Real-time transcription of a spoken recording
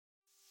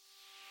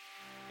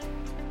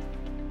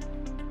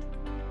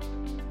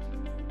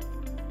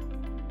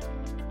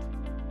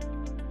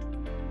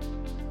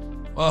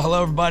Well,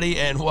 hello, everybody,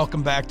 and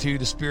welcome back to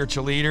The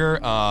Spiritual Leader.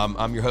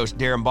 I'm your host,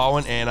 Darrin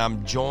Baldwin, and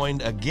I'm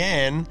joined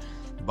again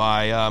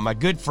by my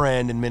good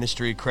friend in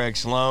ministry, Craig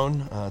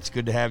Sloan. It's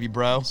good to have you,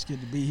 bro. It's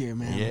good to be here,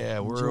 man. Yeah,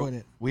 enjoyed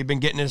it. We've been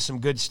getting into some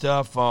good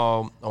stuff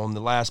on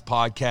the last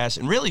podcast.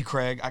 And really,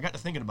 Craig, I got to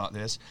thinking about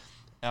this.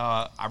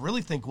 I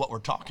really think what we're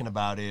talking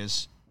about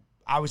is,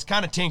 I was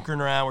kind of tinkering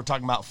around. We're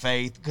talking about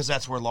faith because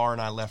that's where Laura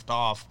and I left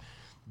off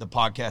the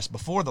podcast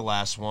before the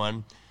last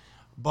one.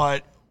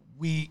 But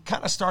we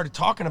kind of started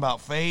talking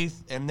about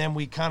faith, and then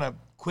we kind of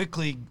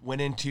quickly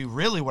went into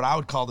really what I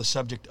would call the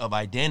subject of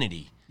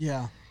identity.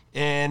 Yeah.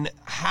 And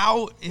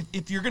how,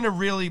 if you're going to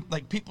really,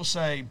 like people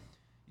say, you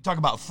talk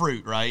about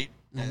fruit, right?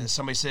 Mm-hmm.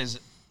 Somebody says,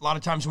 a lot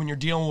of times when you're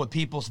dealing with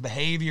people's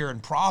behavior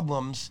and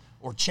problems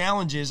or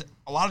challenges,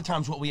 a lot of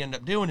times what we end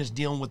up doing is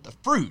dealing with the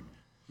fruit.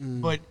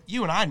 Mm. But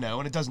you and I know,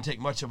 and it doesn't take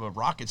much of a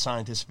rocket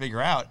scientist to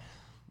figure out,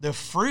 the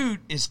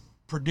fruit is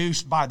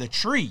produced by the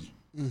tree.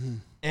 Mm-hmm.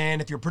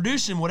 And if you're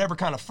producing whatever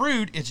kind of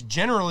fruit, it's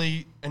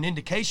generally an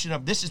indication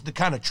of this is the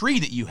kind of tree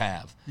that you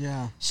have.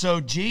 Yeah.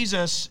 So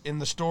Jesus, in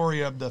the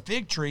story of the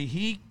fig tree,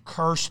 he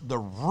cursed the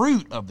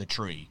root of the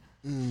tree.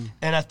 Mm.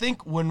 And I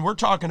think when we're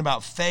talking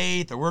about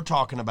faith or we're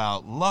talking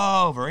about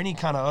love or any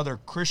kind of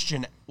other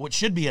Christian, what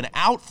should be an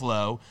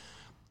outflow,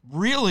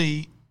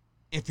 really,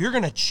 if you're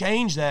going to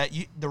change that,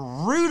 the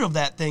root of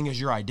that thing is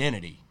your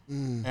identity.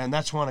 Mm. And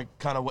that's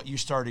kind of what you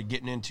started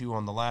getting into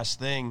on the last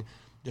thing,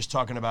 just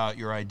talking about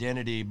your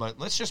identity. But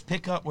let's just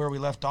pick up where we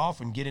left off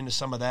and get into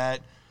some of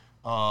that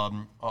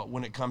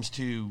when it comes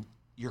to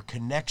your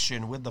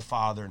connection with the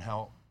Father and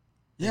how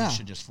things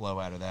should just flow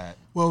out of that.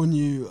 Well, when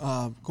you,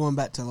 going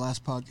back to the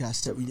last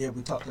podcast that we did,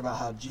 we talked about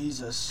how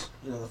Jesus,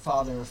 the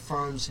Father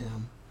affirms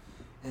him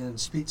and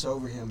speaks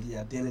over him the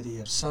identity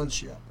of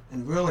sonship.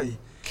 And really,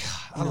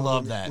 God, I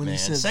love that, man.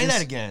 Say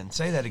that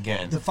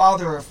again. The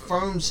Father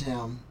affirms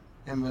him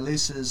and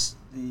releases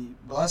the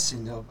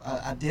blessing of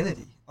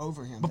identity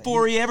over him.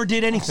 Before he ever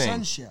did anything.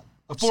 Sonship.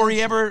 Before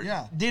he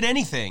ever did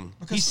anything.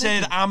 Because he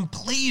said, I'm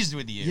pleased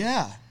with you.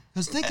 Yeah.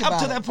 Because think about it.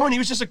 Up to that point, he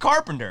was just a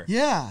carpenter.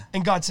 Yeah.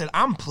 And God said,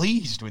 I'm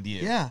pleased with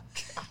you. Yeah.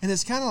 And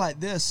it's kind of like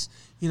this.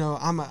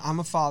 I'm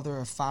a father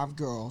of 5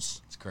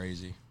 girls. It's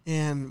crazy.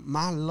 And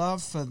my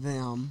love for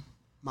them,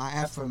 my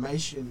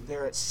affirmation,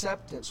 their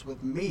acceptance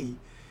with me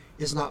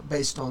is not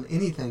based on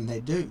anything they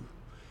do.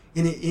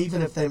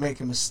 Even if they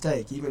make a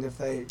mistake, even if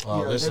they...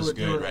 this is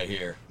good right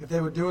here. If they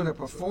were doing a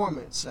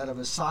performance at a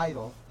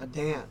recital, a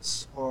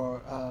dance,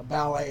 or a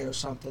ballet or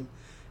something,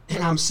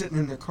 and I'm sitting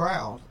in the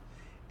crowd,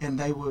 and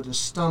they were to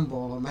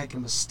stumble or make a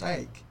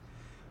mistake,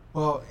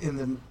 well,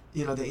 the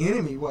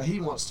enemy, what he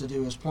wants to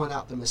do is point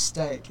out the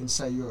mistake and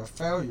say you're a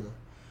failure.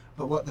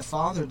 But what the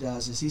Father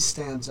does is he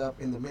stands up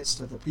in the midst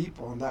of the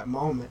people in that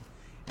moment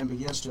and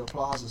begins to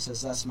applaud and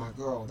says, that's my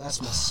girl, that's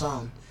my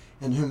son,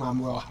 in whom I'm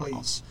well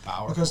pleased.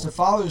 Powerful. Because the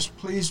Father is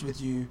pleased with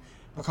you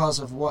because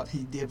of what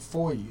he did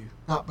for you,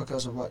 not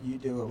because of what you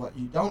do or what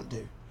you don't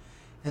do.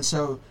 And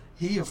so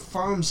he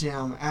affirms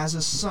him as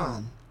a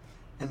son.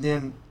 And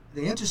then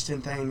the interesting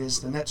thing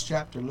is the next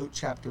chapter, Luke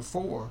chapter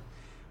 4,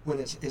 when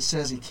it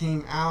says he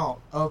came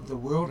out of the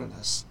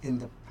wilderness in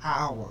the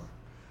power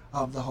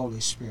of the Holy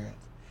Spirit.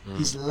 Mm.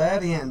 He's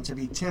led in to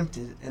be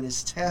tempted, and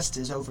his test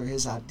is over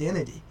his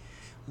identity.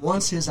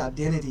 Once his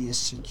identity is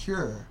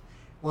secure,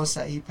 once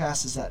that he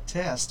passes that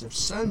test of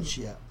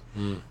sonship,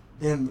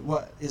 then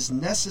what is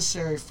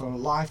necessary for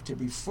life to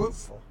be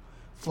fruitful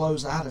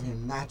flows out of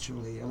him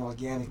naturally and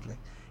organically.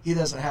 He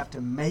doesn't have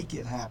to make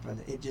it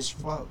happen. It just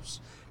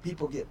flows.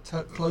 People get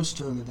close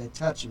to him and they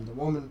touch him. The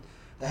woman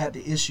that had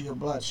the issue of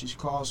blood, she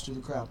crawls through the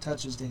crowd,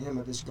 touches the hem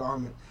of his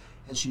garment,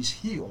 and she's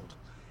healed.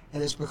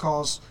 And it's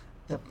because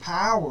the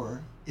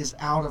power is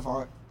out of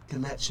our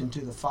connection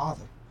to the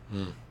Father.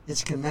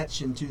 It's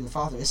connection to the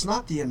Father. It's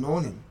not the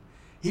anointing.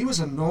 He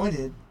was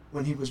anointed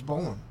when he was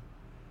born,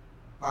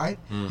 right?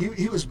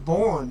 He was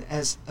born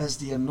as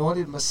the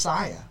anointed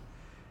Messiah.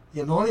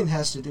 The anointing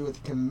has to do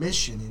with the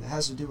commissioning. It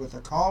has to do with the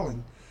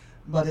calling.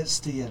 But it's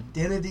the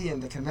identity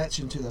and the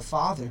connection to the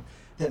Father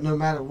that no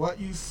matter what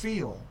you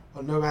feel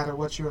or no matter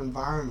what your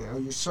environment or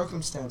your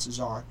circumstances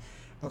are,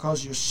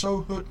 because you're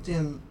so hooked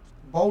in,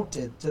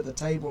 bolted to the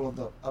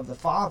table of the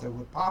Father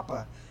with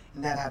Papa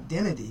and that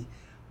identity,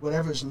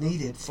 whatever's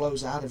needed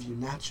flows out of you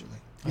naturally.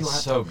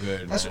 That's so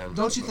good, man.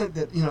 Don't you think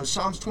that,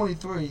 Psalms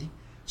 23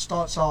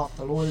 starts off,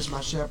 the Lord is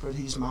my shepherd,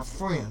 he's my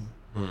friend.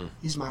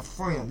 He's my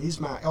friend. He's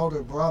my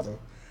elder brother.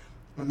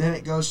 And then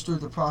it goes through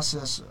the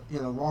process,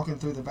 walking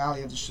through the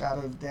valley of the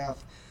shadow of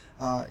death.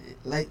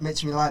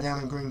 Makes me lie down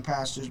in green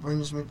pastures,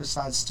 brings me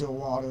beside still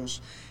waters.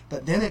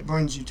 But then it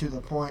brings you to the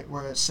point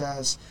where it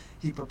says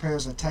he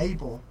prepares a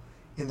table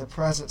in the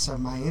presence of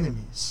my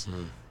enemies.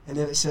 And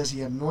then it says he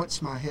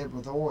anoints my head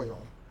with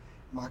oil.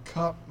 My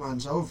cup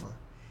runs over.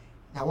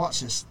 Now watch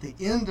this. The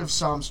end of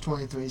Psalms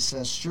 23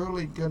 says,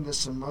 surely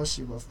goodness and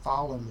mercy will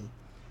follow me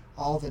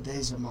all the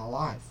days of my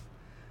life.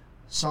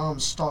 Psalm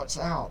starts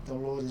out, the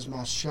Lord is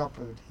my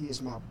shepherd, he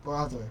is my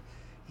brother,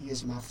 he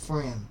is my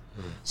friend.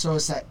 So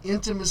it's that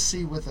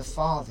intimacy with the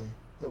Father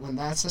that when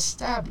that's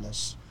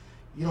established,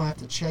 you don't have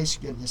to chase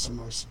goodness and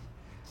mercy.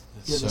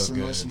 Goodness and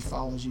mercy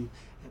follows you.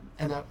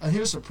 And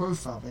here's the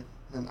proof of it,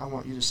 and I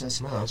want you to say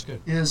something. No, that's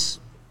good. Is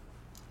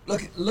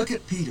look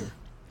at Peter.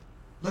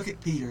 Look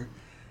at Peter.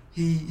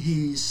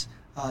 He's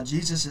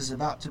Jesus is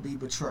about to be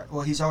betrayed.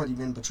 Well, he's already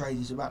been betrayed.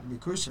 He's about to be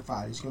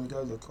crucified. He's going to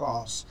go to the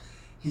cross.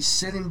 He's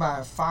sitting by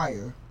a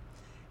fire,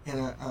 and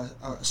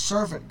a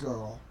servant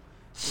girl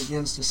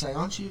begins to say,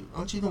 aren't you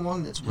the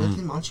one that's with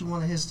him? Aren't you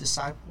one of his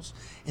disciples?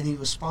 And he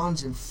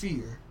responds in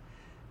fear,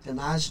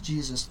 denies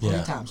Jesus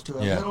 3 times to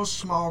a little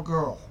small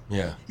girl.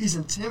 Yeah. He's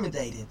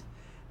intimidated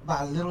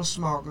by a little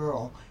small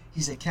girl.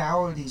 He's a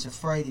coward. He's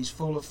afraid. He's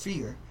full of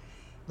fear.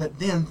 But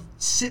then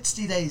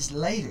 60 days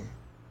later,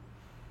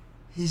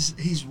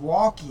 he's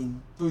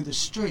walking through the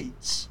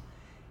streets,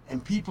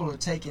 and people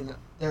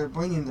they're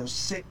bringing their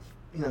sick,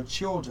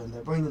 children.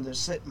 They're bringing their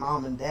sick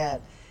mom and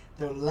dad.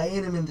 They're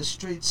laying him in the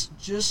streets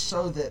just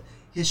so that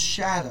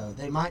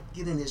they might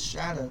get in his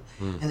shadow.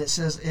 And it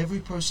says every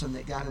person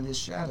that got in his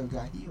shadow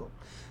got healed.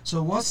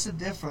 So what's the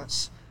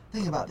difference?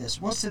 Think about this.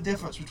 What's the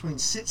difference between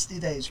 60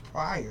 days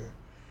prior,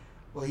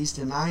 where he's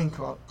denying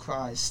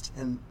Christ,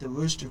 and the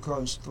rooster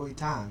crows 3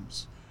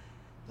 times?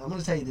 I'm going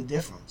to tell you the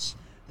difference.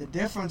 The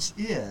difference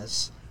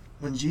is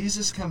when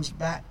Jesus comes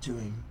back to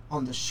him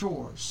on the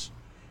shores,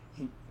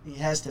 he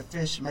has the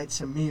fish, makes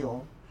a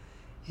meal.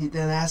 He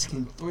then asks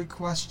him 3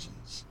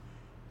 questions.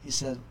 He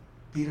said,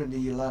 Peter, do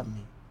you love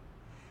me?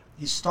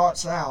 He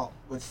starts out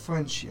with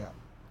friendship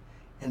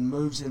and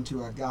moves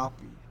into agape,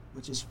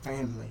 which is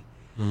family.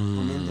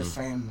 I'm into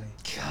family.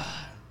 God.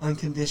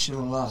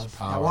 Unconditional love.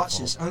 Now watch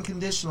this.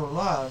 Unconditional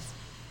love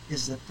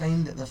is the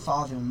thing that the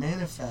Father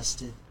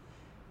manifested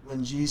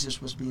when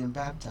Jesus was being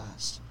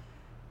baptized.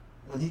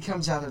 When he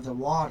comes out of the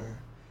water,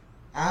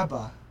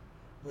 Abba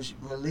was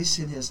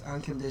releasing his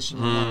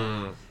unconditional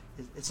love.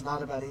 It's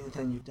not about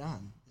anything you've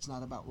done. It's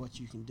not about what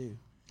you can do.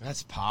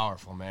 That's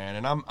powerful, man.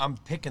 And I'm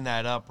picking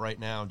that up right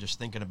now, just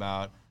thinking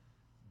about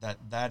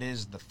that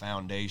is the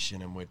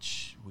foundation in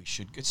which we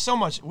should. It's so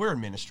much. We're in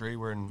ministry.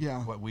 We're in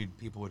what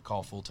people would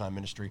call full-time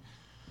ministry,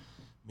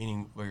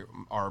 meaning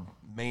our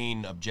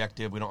main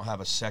objective. We don't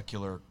have a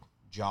secular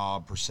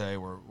job per se.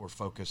 We're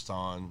focused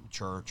on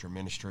church or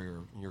ministry, or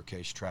in your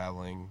case,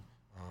 traveling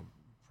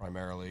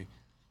primarily.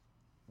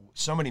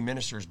 So many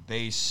ministers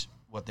base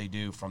what they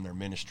do from their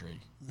ministry,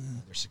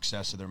 their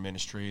success of their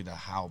ministry,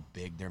 how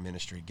big their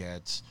ministry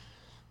gets,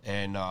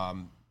 and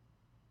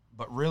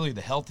but really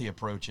the healthy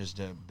approach is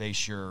to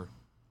base your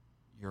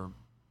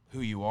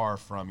who you are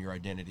from your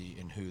identity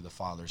and who the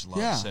Father's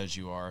love says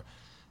you are.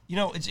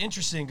 It's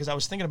interesting because I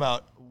was thinking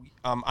about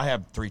I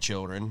have 3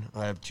 children.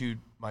 I have 2.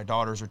 My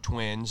daughters are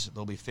twins.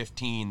 They'll be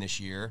 15 this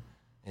year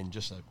in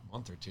just a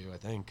month or 2, I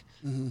think.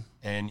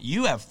 And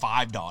you have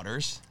 5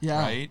 daughters,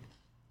 right?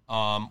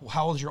 How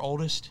old is your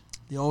oldest?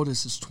 The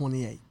oldest is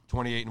 28.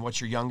 28, and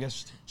what's your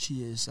youngest?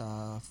 She is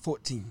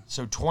 14.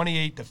 So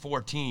 28 to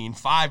 14,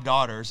 5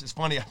 daughters. It's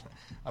funny.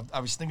 I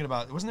was thinking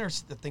about, wasn't there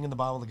a thing in the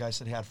Bible the guy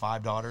said he had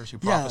 5 daughters who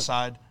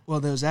prophesied? Well,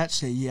 there was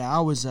actually,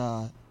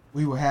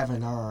 we were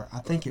having I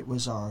think it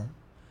was our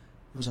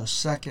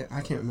second,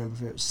 I can't remember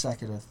if it was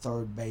second or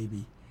third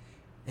baby.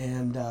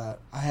 And I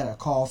had a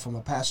call from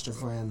a pastor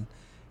friend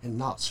in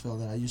Knoxville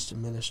that I used to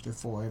minister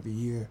for every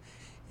year.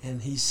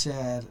 And he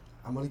said,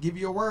 I'm going to give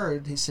you a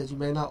word. He said, you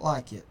may not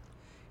like it.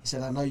 He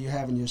said, I know you're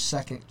having your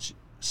second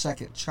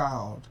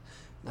child.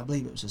 And I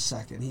believe it was a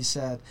second. He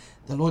said,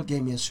 the Lord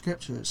gave me a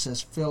scripture. It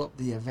says, Philip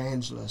the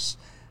evangelist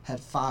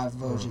had 5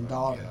 virgin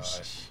daughters.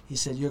 Gosh. He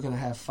said, you're going to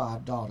have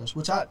 5 daughters,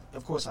 which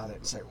of course I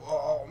didn't say,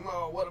 oh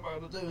no, what am I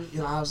going to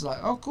do? I was like,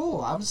 oh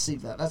cool, I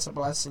received that. That's a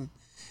blessing.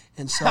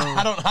 And so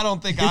I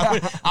don't think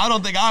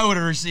I would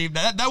have received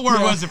that. That word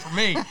wasn't for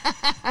me.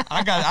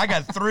 I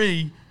got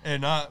 3,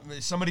 and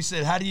somebody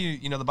said, how do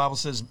you, the Bible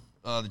says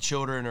the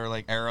children are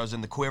like arrows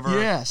in the quiver.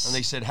 Yes. And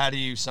they said,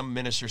 some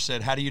minister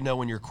said, how do you know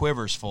when your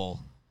quiver's full?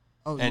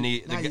 Oh, and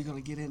you're going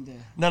to get into...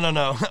 No.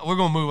 We're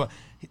going to move on.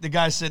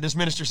 This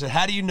minister said,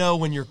 how do you know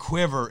when your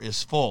quiver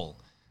is full?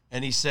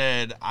 And he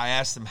said, I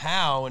asked him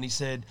how, and he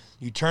said,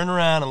 you turn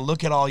around and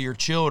look at all your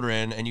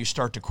children, and you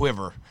start to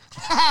quiver.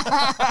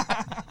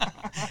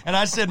 And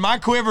I said, my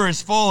quiver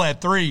is full at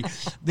 3.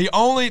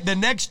 The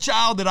next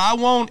child that I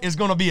want is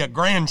going to be a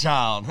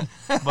grandchild.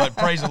 But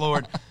praise the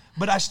Lord.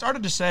 But I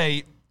started to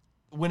say,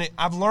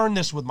 I've learned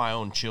this with my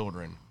own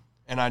children,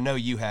 and I know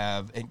you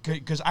have,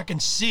 because I can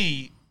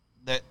see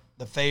that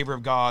the favor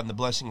of God and the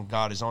blessing of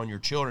God is on your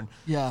children.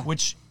 Yeah.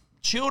 Which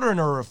children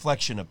are a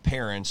reflection of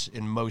parents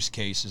in most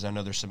cases. I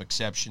know there's some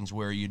exceptions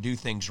where you do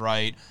things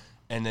right,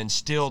 and then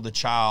still the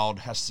child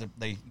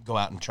they go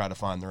out and try to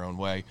find their own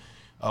way.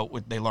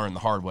 They learn the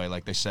hard way,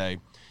 like they say,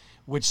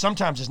 which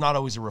sometimes is not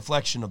always a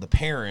reflection of the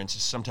parents.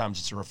 Sometimes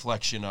it's a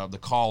reflection of the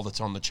call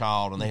that's on the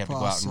child, and they have to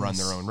go out and run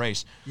their own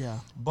race. Yeah.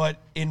 But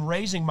in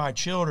raising my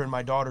children,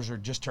 my daughters are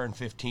just turned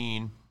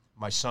 15.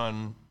 My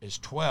son is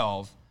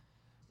 12.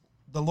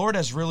 The Lord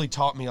has really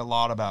taught me a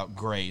lot about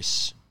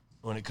grace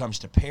when it comes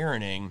to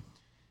parenting.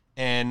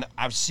 And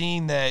I've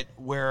seen that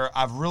where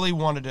I've really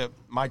wanted to,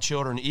 my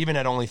children, even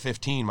at only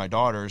 15, my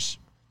daughters,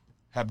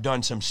 have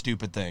done some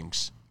stupid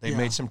things. They've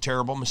made some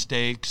terrible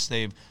mistakes.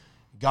 They've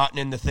gotten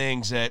into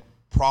things that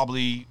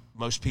probably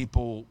most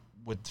people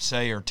would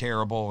say are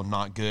terrible and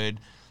not good.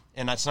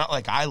 And it's not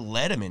like I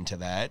led him into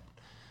that.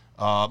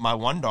 My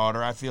one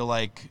daughter, I feel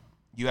like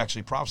you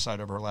actually prophesied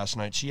over her last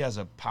night. She has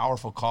a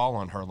powerful call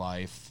on her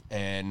life,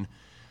 and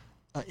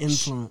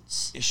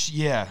influence.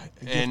 Yeah,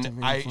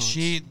 and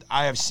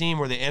I have seen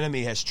where the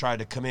enemy has tried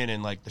to come in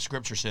and, like the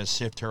scripture says,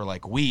 sift her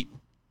like wheat.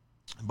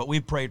 But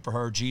we've prayed for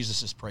her.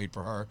 Jesus has prayed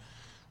for her,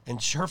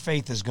 and her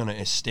faith is going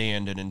to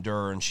stand and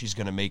endure, and she's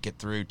going to make it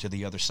through to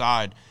the other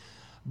side.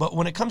 But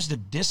when it comes to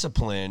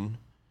discipline,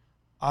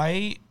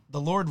 the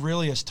Lord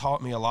really has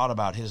taught me a lot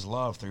about his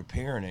love through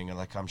parenting, and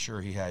like I'm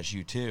sure he has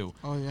you too.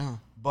 Oh, yeah.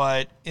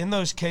 But in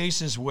those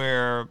cases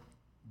where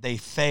they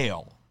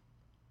fail,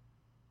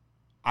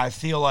 I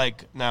feel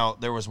like, now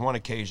there was one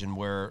occasion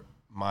where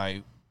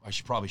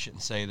probably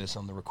shouldn't say this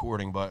on the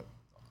recording, but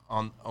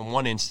on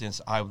one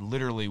instance, I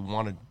literally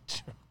wanted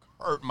to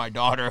hurt my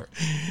daughter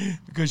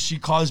because she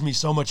caused me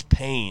so much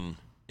pain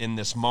in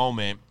this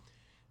moment.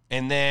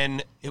 And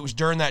then it was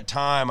during that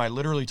time, I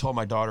literally told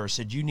my daughter, I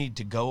said, you need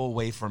to go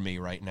away from me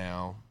right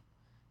now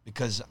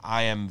because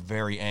I am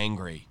very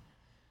angry.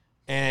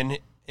 And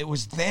it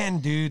was then,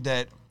 dude,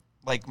 that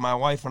like my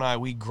wife and I,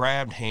 we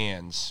grabbed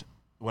hands.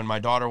 When my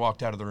daughter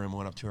walked out of the room,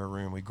 went up to her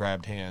room, we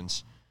grabbed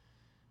hands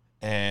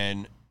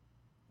and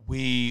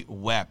we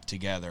wept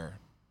together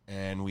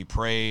and we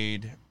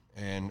prayed.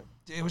 And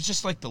it was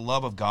just like the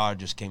love of God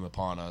just came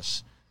upon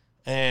us.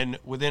 And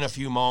within a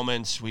few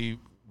moments, we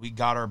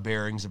got our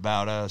bearings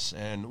about us,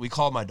 and we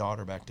called my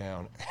daughter back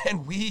down.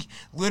 And we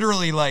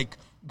literally, like,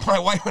 my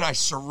wife and I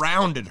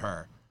surrounded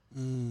her,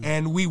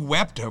 and we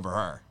wept over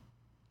her.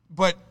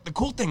 But the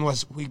cool thing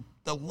was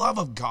the love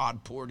of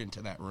God poured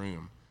into that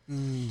room.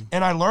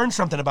 And I learned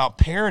something about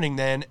parenting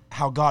then,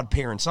 how God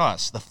parents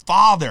us. The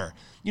Father.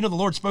 The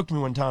Lord spoke to me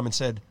one time and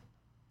said,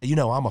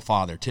 I'm a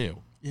father too.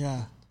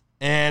 Yeah.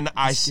 And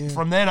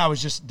from then I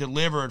was just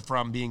delivered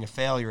from being a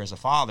failure as a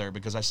father,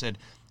 because I said,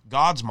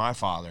 God's my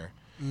father.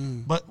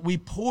 But we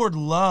poured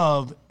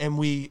love and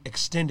we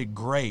extended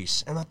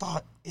grace. And I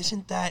thought,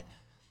 isn't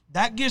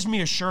that gives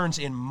me assurance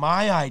in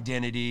my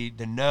identity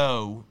to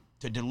know,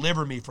 to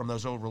deliver me from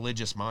those old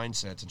religious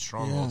mindsets and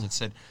strongholds. It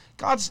said,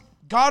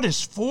 God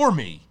is for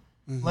me.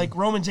 Like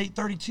Romans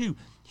 8:32,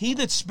 he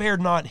that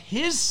spared not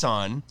his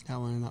son,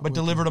 but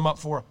delivered him up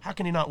for, how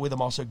can he not with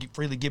him also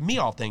freely give me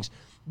all things?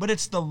 But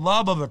it's the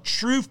love of a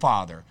true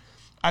father.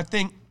 I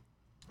think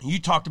you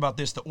talked about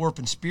this, the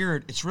orphan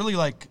spirit. It's really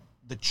like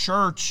the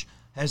church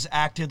has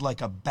acted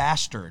like a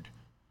bastard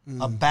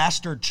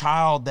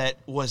child that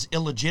was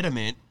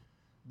illegitimate,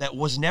 that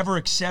was never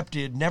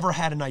accepted, never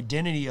had an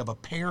identity of a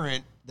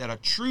parent, that a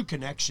true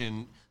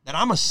connection, that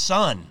I'm a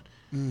son.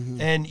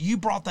 And you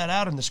brought that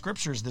out in the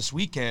scriptures this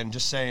weekend,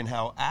 just saying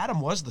how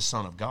Adam was the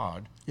son of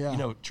God.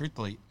 Yeah.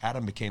 Truthfully,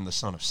 Adam became the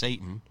son of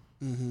Satan.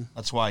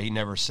 That's why he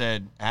never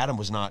said Adam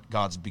was not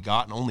God's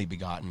begotten, only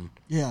begotten.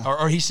 Yeah.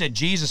 Or he said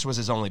Jesus was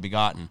his only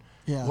begotten.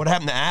 Yeah. What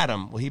happened to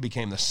Adam? Well, he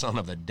became the son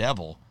of the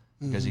devil,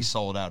 because he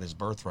sold out his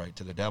birthright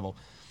to the devil.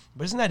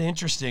 But isn't that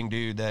interesting,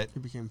 dude, that he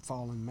became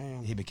fallen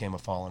man. He became a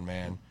fallen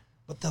man.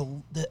 But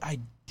the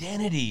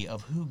identity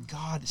of who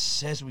God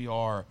says we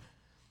are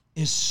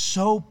is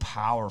so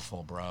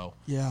powerful, bro.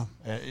 Yeah.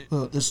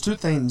 Well, there's two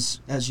things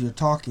as you're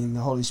talking,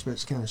 the Holy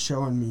Spirit's kind of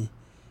showing me.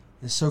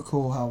 It's so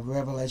cool how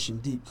revelation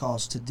deep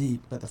calls to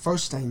deep. But the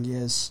first thing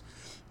is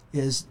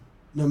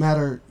no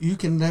matter, you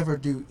can never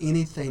do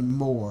anything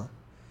more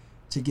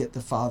to get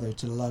the Father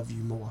to love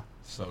you more.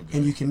 So good.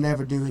 And you can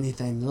never do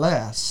anything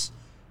less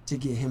to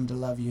get him to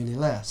love you any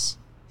less.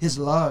 His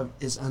love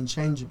is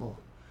unchangeable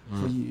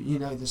for you.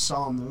 The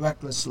psalm, the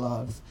reckless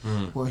love,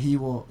 where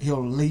he'll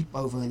leap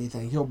over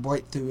anything. He'll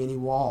break through any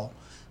wall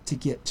to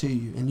get to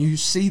you. And you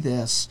see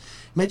this.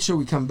 Make sure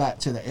we come back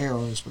to the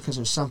arrows, because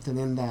there's something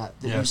in that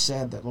you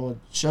said that Lord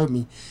showed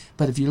me.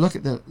 But if you look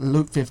at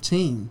Luke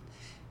 15,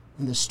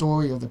 in the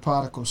story of the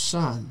prodigal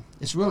son,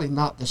 it's really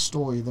not the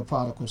story of the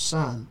prodigal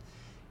son.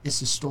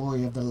 It's the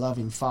story of the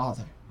loving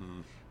Father.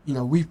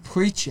 We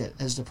preach it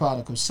as the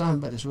prodigal son,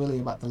 but it's really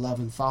about the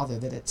loving Father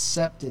that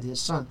accepted his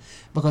son.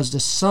 Because the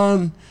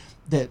son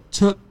that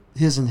took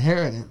his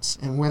inheritance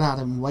and went out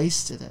and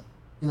wasted it,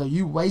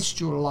 you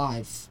waste your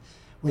life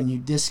when you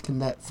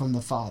disconnect from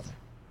the Father.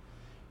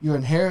 Your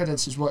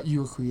inheritance is what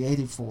you were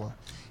created for.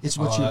 It's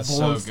what you're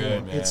born for.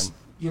 Good, man. It's,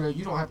 you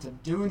don't have to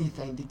do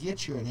anything to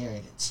get your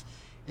inheritance.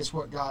 It's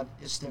what God,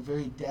 it's the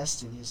very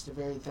destiny. It's the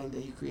very thing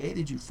that he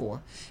created you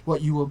for,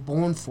 what you were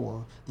born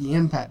for, the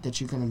impact that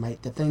you're going to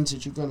make, the things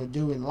that you're going to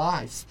do in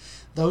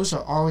life. Those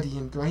are already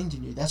ingrained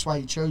in you. That's why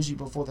he chose you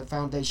before the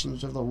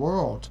foundations of the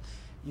world.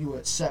 You were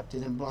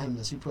accepted and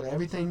blameless. He put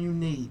everything you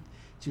need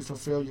to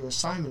fulfill your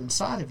assignment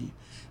inside of you.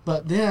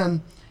 But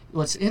then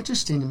what's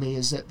interesting to me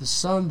is that the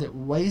son that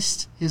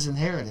wastes his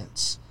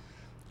inheritance,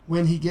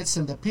 when he gets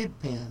in the pig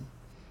pen,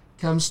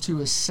 comes to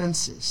his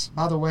senses.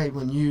 By the way,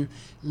 when you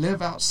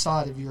live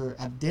outside of your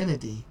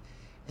identity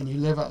and you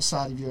live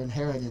outside of your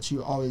inheritance,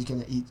 you're always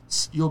going to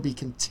you'll be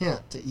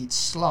content to eat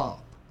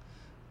slop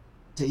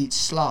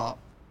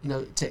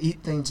to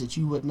eat things that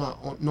you would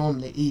not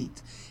normally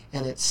eat,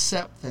 and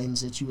accept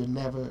things that you would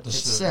never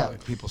accept.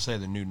 Like people say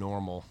the new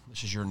normal.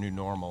 This is your new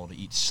normal, to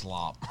eat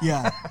slop.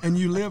 Yeah, and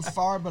you live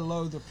far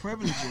below the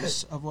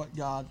privileges of what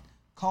God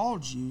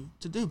called you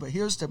to do. But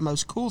here's the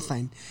most cool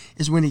thing,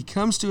 is when he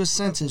comes to his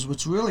senses,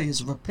 which really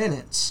is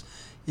repentance,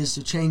 is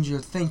to change your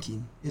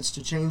thinking. It's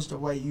to change the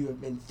way you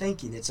have been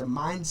thinking. It's a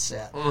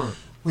mindset.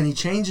 When he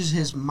changes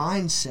his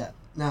mindset.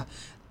 Now,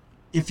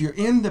 if you're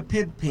in the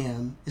pig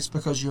pen, it's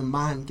because your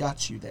mind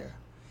got you there.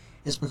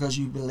 It's because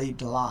you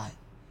believed a lie.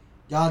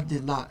 God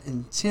did not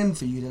intend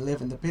for you to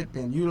live in the pig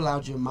pen. You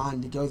allowed your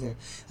mind to go there.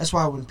 That's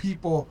why when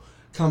people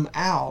come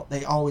out,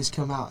 they always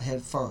come out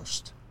head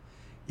first.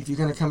 If you're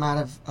going to come out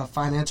of a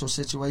financial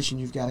situation,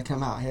 you've got to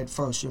come out head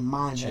first. Your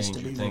mind has to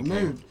be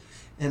removed.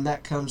 And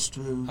that comes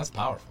through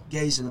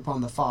gazing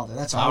upon the Father.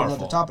 That's a whole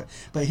other topic.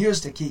 But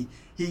here's the key.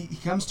 He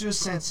comes to his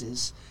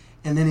senses,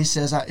 and then he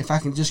says, if I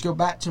can just go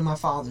back to my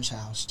Father's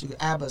house, to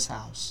Abba's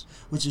house,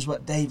 which is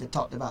what David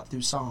talked about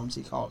through Psalms.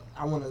 He called it,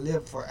 I want to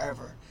live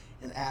forever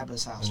in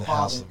Abba's house. In the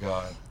house of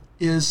God.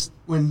 Is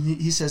when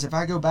he says, if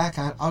I go back,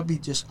 I'll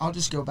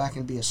just go back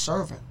and be a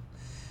servant.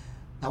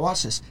 Now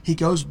watch this. He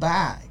goes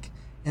back,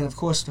 and of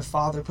course the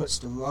Father puts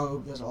the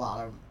robe. There's a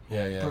lot of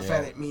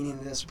prophetic meaning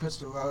in this. He puts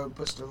the robe,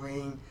 puts the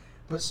ring,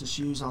 puts the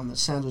shoes on, the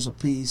sandals of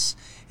peace,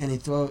 and he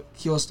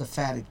kills the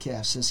fatted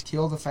calf. Says,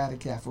 kill the fatted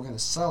calf. We're going to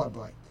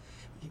celebrate.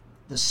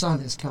 The Son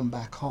has come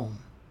back home.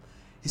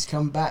 He's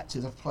come back to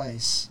the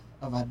place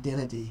of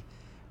identity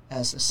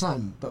as a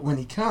son. But when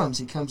he comes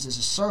as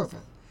a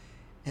servant.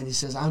 And he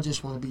says, I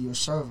just want to be your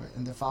servant.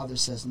 And the Father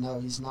says, no,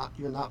 he's not.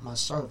 You're not my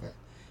servant.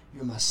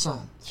 You're my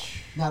son.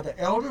 Now, the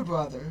elder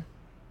brother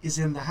is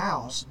in the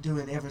house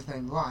doing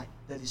everything right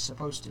that he's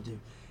supposed to do.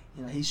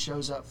 He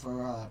shows up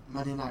for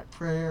Monday night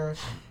prayer.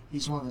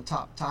 He's one of the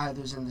top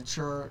tithers in the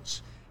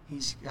church.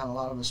 He's got a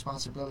lot of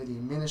responsibility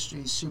in ministry.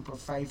 He's super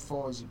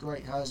faithful. He's a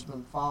great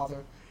husband,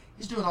 father.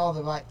 He's doing all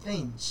the right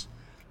things.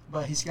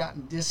 But he's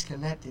gotten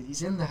disconnected.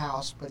 He's in the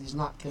house, but he's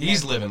not connected.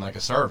 He's living like a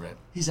servant.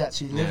 He's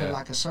actually living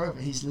like a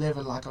servant. He's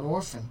living like an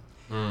orphan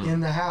in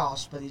the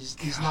house, but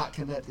he's not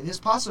connected. It's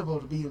possible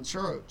to be in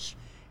church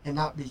and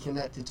not be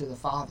connected to the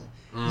Father.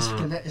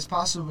 It's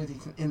possible to be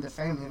in the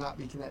family and not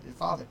be connected to the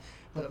Father.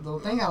 But the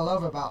thing I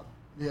love about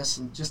this,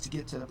 and just to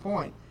get to the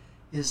point,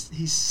 is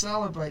he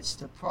celebrates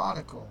the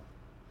prodigal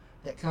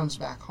that comes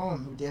back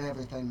home who did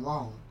everything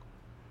wrong.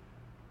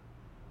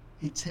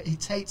 He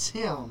takes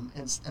him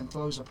and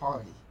throws a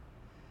party.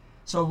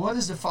 So what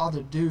does the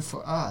Father do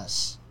for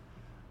us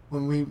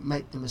when we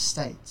make the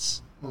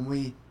mistakes, when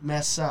we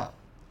mess up?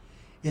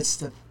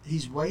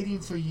 He's waiting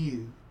for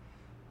you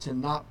to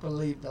not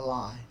believe the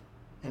lie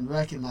and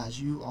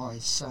recognize you are a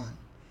son.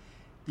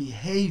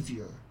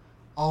 Behavior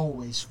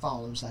always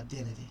follows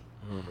identity.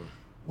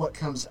 What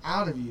comes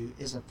out of you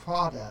is a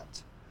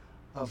product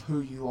of who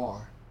you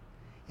are.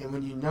 And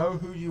when you know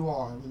who you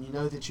are, when you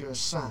know that you're a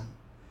son,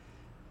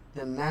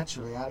 then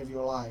naturally out of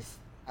your life,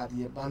 out of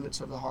the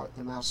abundance of the heart,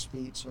 the mouth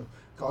speaks, or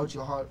guard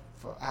your heart,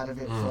 for out of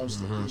it flows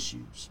the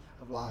issues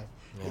of life.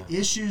 Yeah. The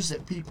issues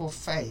that people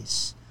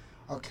face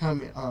are a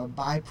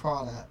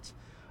byproduct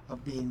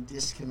of being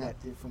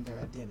disconnected from their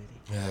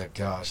identity. Yeah,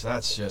 gosh,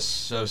 that's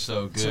just so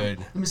good. So,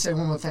 let me say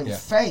one more thing. Yeah.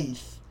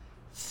 Faith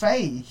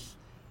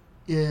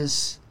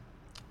is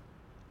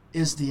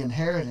the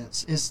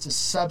inheritance, is the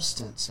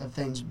substance of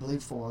things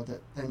believed for,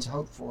 that things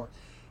hoped for.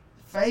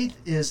 Faith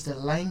is the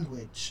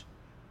language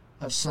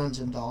of sons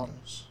and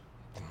daughters.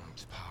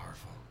 It's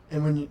powerful.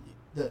 And when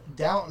the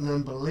doubt and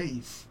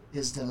unbelief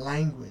is the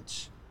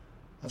language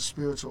of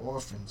spiritual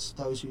orphans,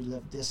 those who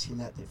live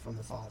disconnected from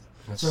the Father.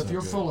 So if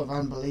you're full of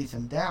unbelief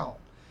and doubt,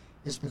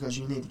 it's because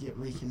you need to get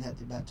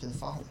reconnected back to the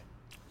Father.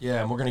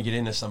 Yeah, and we're going to get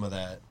into some of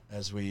that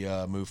as we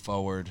move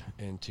forward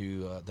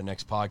into the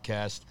next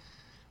podcast.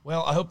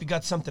 Well, I hope you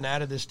got something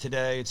out of this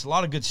today. It's a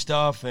lot of good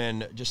stuff,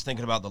 and just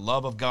thinking about the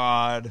love of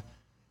God,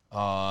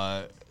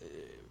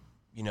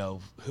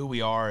 who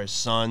we are as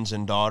sons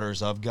and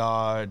daughters of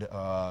God,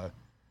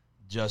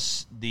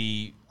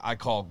 I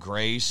call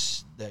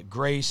grace, that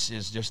grace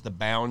is just the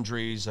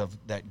boundaries of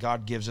that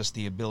God gives us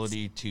the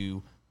ability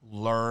to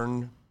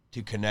learn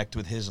to connect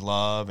with his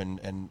love,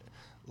 and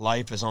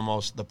life is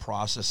almost the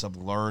process of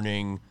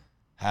learning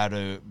how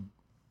to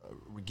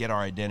get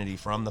our identity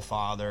from the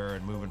Father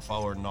and moving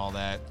forward and all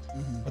that.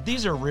 But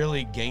these are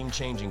really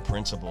game-changing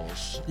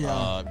principles.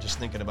 Just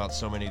thinking about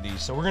so many of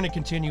these. So we're going to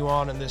continue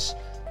on in this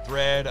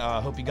thread.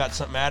 I hope you got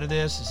something out of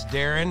this. It's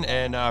Darrin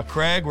and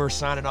Craig. We're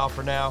signing off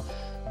for now,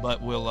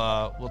 but we'll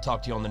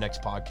talk to you on the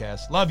next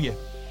podcast. Love you.